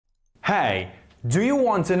Hey, do you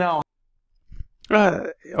want to know?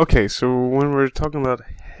 Okay, so when we're talking about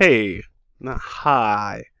hey, not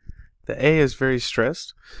hi, the A is very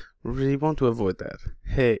stressed. We want to avoid that.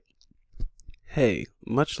 Hey, hey,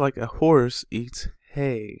 much like a horse eats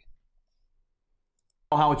hay.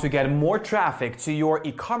 How to get more traffic to your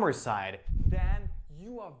e-commerce site, then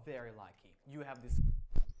you are very lucky. You have this.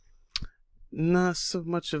 Not so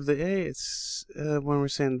much of the A, it's when we're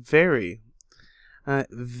saying very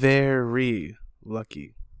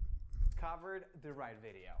lucky. Covered the right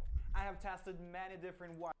video. I have tested many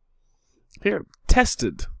different ways. Here,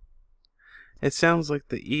 tested. It sounds like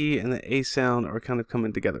the E and the A sound are kind of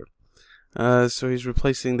coming together. So he's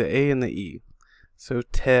replacing the A and the E. So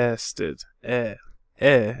tested.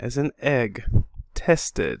 As an egg.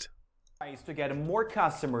 Tested. To get more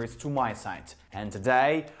customers to my site. And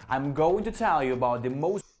today, I'm going to tell you about the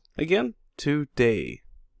most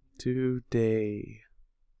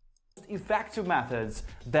effective methods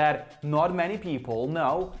that not many people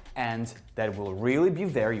know and that will really be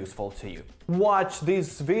very useful to you. Watch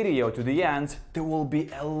this video to the end, there will be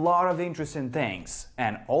a lot of interesting things.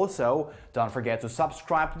 And also, don't forget to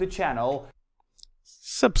subscribe to the channel.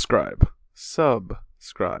 Subscribe. So,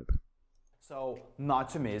 not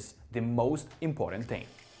to miss the most important thing.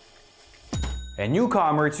 A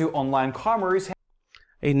newcomer to online commerce.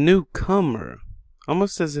 A newcomer.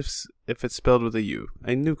 Almost as if it's spelled with a U.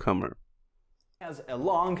 A newcomer. Has a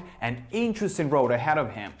long and interesting road ahead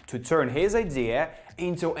of him to turn his idea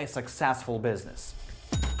into a successful business.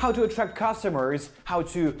 How to attract customers, how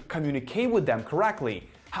to communicate with them correctly,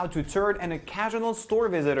 how to turn an occasional store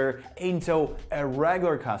visitor into a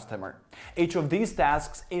regular customer. Each of these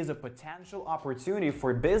tasks is a potential opportunity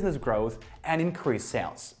for business growth and increased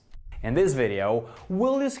sales. In this video,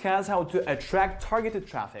 we'll discuss how to attract targeted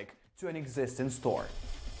traffic to an existing store.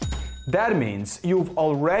 That means you've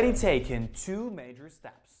already taken two major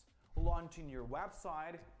steps: launching your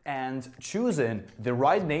website and choosing the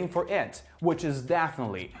right name for it, which is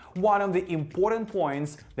definitely one of the important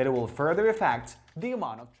points that will further affect the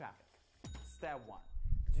amount of traffic. Step 1.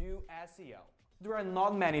 Do SEO. There are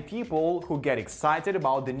not many people who get excited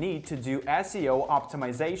about the need to do SEO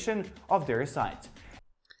optimization of their site.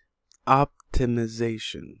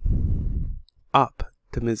 Optimization.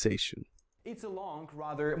 It's a long,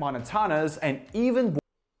 rather monotonous, and even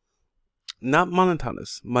not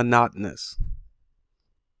monotonous, monotonous.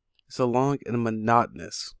 It's a long and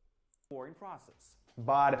monotonous boring process.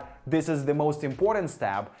 But this is the most important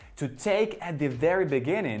step to take at the very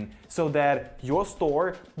beginning so that your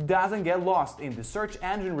store doesn't get lost in the search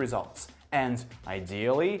engine results and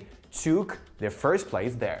ideally took the first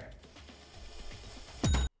place there.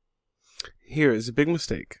 Here is a big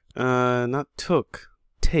mistake. Not took.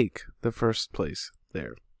 Take the first place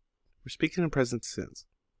there. We're speaking in present tense.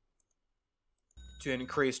 To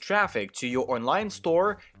increase traffic to your online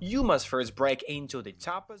store, you must first break into the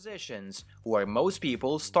top positions where most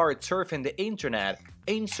people start surfing the internet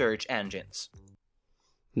in search engines.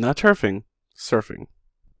 Not turfing, surfing.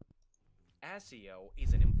 SEO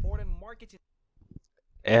is an important marketing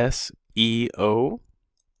SEO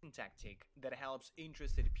tactic that helps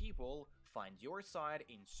interested people find your site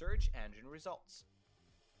in search engine results.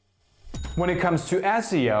 When it comes to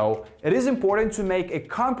SEO, it is important to make a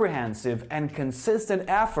comprehensive and consistent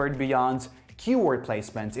effort beyond keyword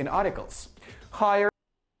placement in articles.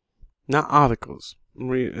 Not articles,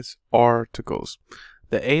 it's articles.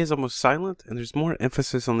 The A is almost silent and there's more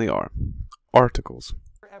emphasis on the R. Articles.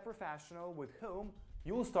 A professional with whom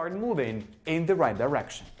you will start moving in the right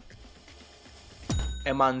direction.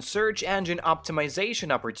 Among search engine optimization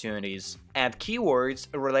opportunities, add keywords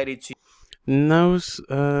related to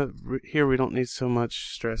here we don't need so much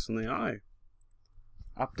stress on the I.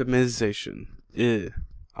 Optimization.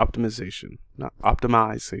 Optimization, not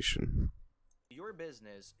optimization. Your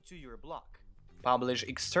business to your blog. Publish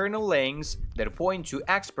external links that point to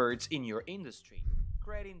experts in your industry.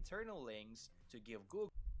 Create internal links to give Google.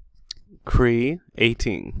 Creating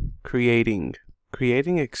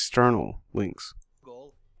external links.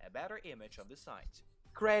 Google a better image of the site.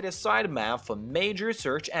 Create a sitemap for major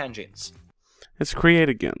search engines. It's create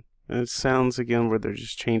again. And it sounds again where they're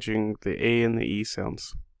just changing the A and the E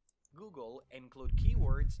sounds. Google include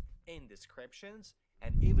keywords in descriptions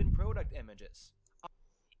and even product images.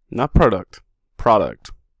 Not product.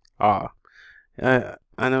 Product. I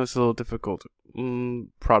know it's a little difficult.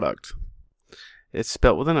 Product. It's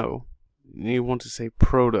spelled with an O. You want to say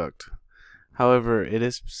product. However, it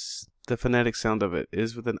is the phonetic sound of it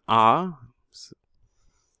is with an A.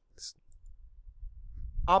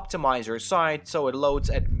 Optimize your site so it loads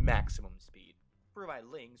at maximum speed. Provide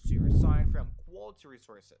links to your site from quality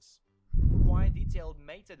resources. Provide detailed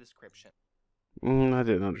meta description. I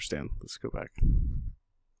didn't understand. Let's go back.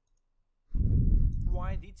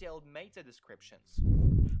 Provide detailed meta descriptions.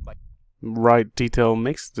 Write detail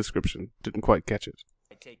makes description. Didn't quite catch it.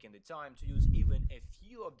 By taking the time to use even a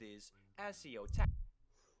few of these SEO techniques.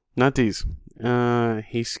 Not these.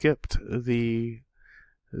 He skipped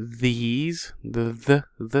these,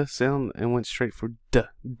 the sound, and went straight for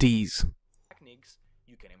D's.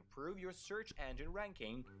 You can improve your search engine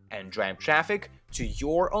ranking and drive traffic to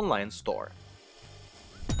your online store.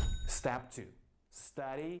 Step 2.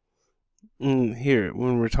 Study. Here,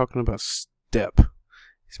 when we're talking about step,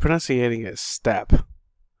 he's pronunciating it step.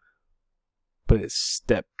 But it's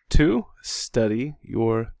step 2. Study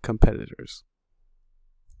your competitors.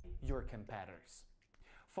 Your competitors.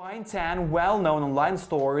 Find 10 well-known online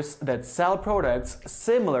stores that sell products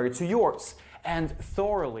similar to yours and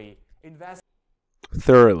thoroughly investigate.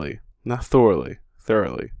 Thoroughly, not thoroughly.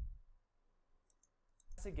 Thoroughly.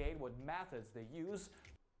 Investigate what methods they use.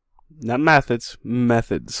 Not methods,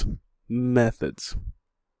 methods. Methods.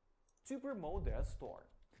 To promote their store.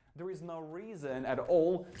 There is no reason at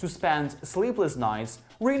all to spend sleepless nights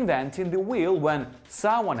reinventing the wheel when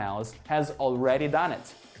someone else has already done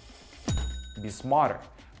it. Be smarter.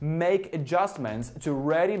 Make adjustments to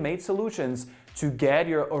ready-made solutions to get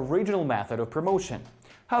your original method of promotion.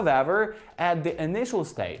 However, at the initial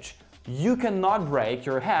stage, you cannot break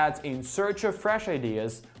your head in search of fresh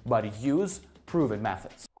ideas, but use proven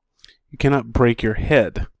methods. You cannot break your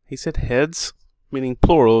head. He said heads, meaning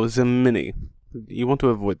plural is in many. You want to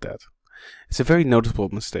avoid that. It's a very noticeable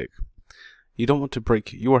mistake. You don't want to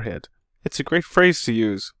break your head. It's a great phrase to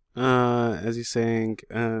use, as he's saying,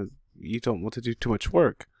 you don't want to do too much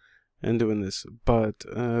work in doing this, but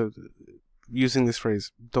using this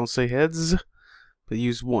phrase, don't say heads, but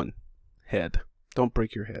use one head. Don't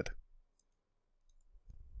break your head.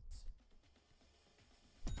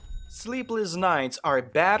 Sleepless nights are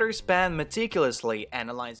better spent meticulously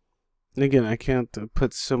analyzing. Again, I can't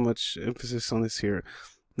put so much emphasis on this here.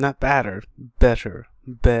 Not better, better,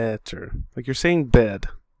 better. Like you're saying bed,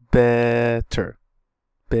 better,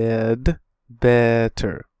 bed,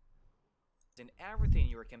 better. In everything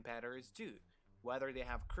your competitors do, whether they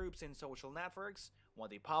have groups in social networks, what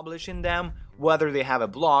they publish in them, whether they have a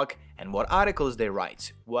blog, and what articles they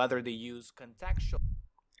write, whether they use contextual.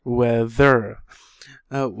 Weather,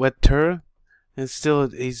 wetter, and still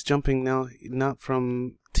he's jumping now not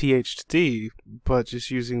from TH to D, but just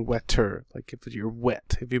using wetter, like if you're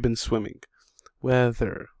wet, if you've been swimming.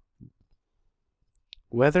 Weather.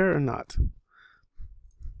 Weather or not?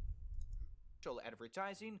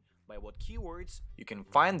 Advertising, by what keywords you can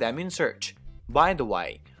find them in search. By the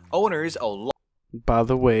way, owners of By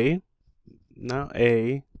the way, now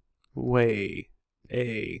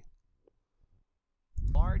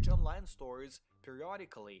large online stores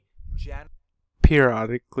periodically generously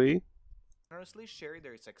share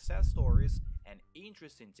their success stories and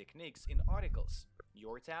interesting techniques in articles.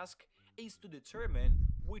 Your task is to determine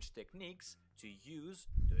which techniques to use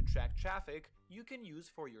to attract traffic you can use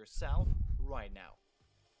for yourself right now.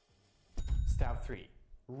 Step 3.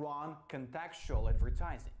 Run contextual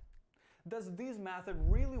advertising. Does this method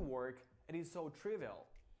really work? It is so trivial.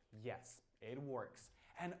 Yes, it works,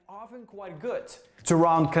 and often quite good. To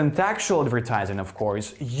run contextual advertising, of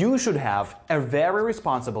course, you should have a very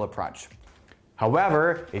responsible approach.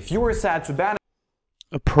 However, if you are set to benefit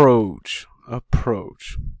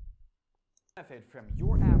from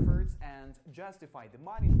your efforts and justify the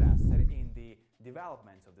money invested in the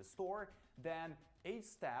development of the store, then each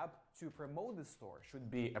step to promote the store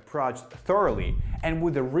should be approached thoroughly and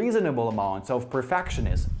with a reasonable amount of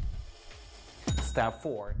perfectionism. Step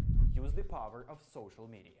 4. Use the power of social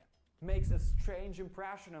media. Makes a strange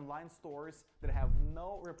impression on online stores that have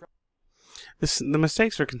no the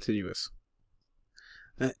mistakes are continuous.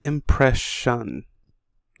 Impression.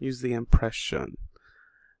 Use the impression.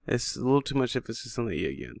 It's a little too much emphasis on the E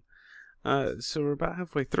again. So we're about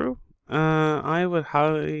halfway through. I would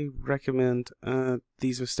highly recommend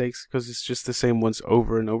these mistakes because it's just the same ones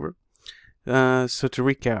over and over. So to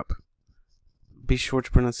recap, be sure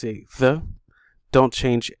to pronunciate the. Don't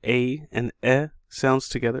change A and E sounds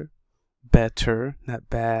together. Better, not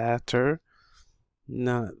better.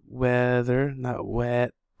 Not weather, not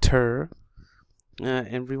wetter.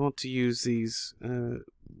 And we want to use these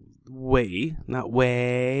way, not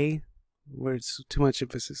way, where it's too much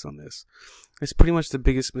emphasis on this. It's pretty much the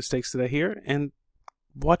biggest mistakes that I hear, and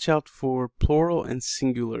watch out for plural and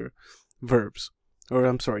singular verbs, or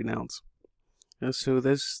I'm sorry, nouns. So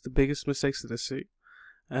that's the biggest mistakes that I see,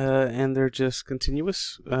 and they're just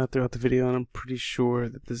continuous throughout the video, and I'm pretty sure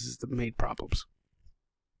that this is the main problems.